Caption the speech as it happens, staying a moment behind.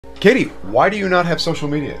Katie, why do you not have social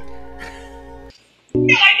media?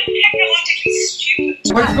 No, I just technologically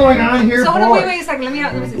stupid. What's going on here, So boy? wait a second.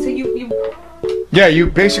 Let me see. So you Yeah, you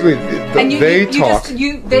basically they talk.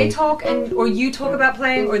 They talk, or you talk about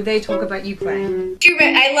playing, or they talk about you playing.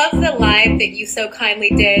 I love the live that you so kindly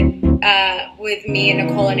did with me and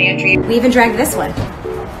Nicole and Andrea. We even dragged this one.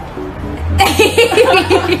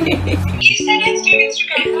 You said it's doing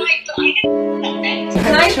Instagram Live, but I didn't know that.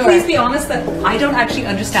 Can I please be honest that I don't actually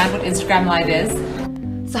understand what Instagram Live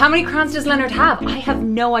is? So how many crowns does Leonard have? I have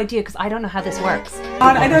no idea because I don't know how this works.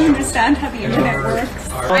 I don't understand how the internet works.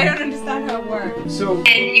 I don't understand how it works. So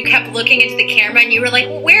And you kept looking into the camera and you were like,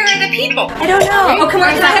 where are the people? I don't know. Oh, come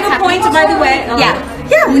on, can I have a point, by the way? Oh. Yeah.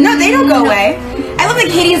 Yeah, no, they don't go away. I love that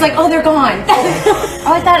Katie is like, oh, they're gone.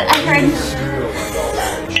 Oh, I thought I heard.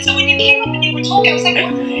 So when you came up and you were talking, I was like,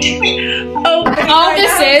 what are you doing? Oh, all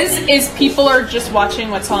this is people are just watching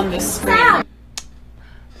what's on this screen.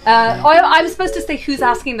 I'm supposed to say who's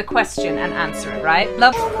asking the question and answer it, right?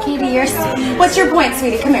 Love. Katie, what's your point,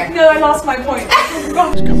 sweetie? Come here. No, I lost my point.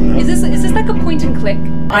 Is this like a point and click?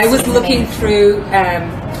 I was looking through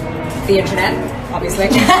the internet, obviously.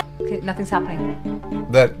 Okay, nothing's happening.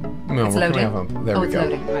 that no, It's we're loading. coming up. There Oh, we it's go.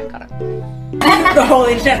 loading. Right, got it. The whole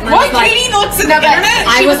internet. Why Katie looks at the internet?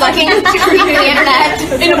 I was looking through the internet.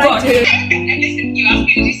 In a book. And listen, you asked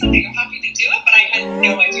me to do something, I'm happy to do it, but I had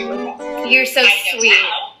no idea what it was. You're so I know sweet.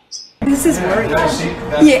 how. This is worrying.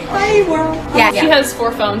 Yeah. Hi, world. Yeah, She yeah. has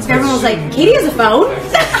 4 phones. Everyone was like, Katie has a phone?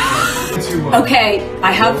 Okay,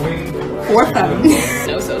 I have 4 phones.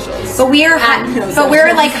 No socials. But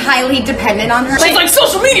we're like highly dependent on her. She's like,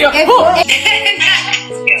 social media! If-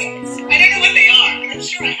 I don't know what they are, but I'm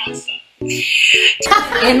sure I have some.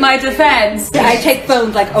 In my defense, I take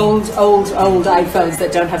phones like old iPhones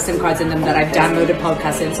that don't have SIM cards in them that I've downloaded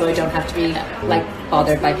podcasts in, so I don't have to be like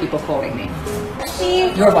bothered by people calling me.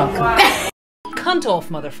 You're welcome. Cunt off,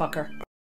 motherfucker.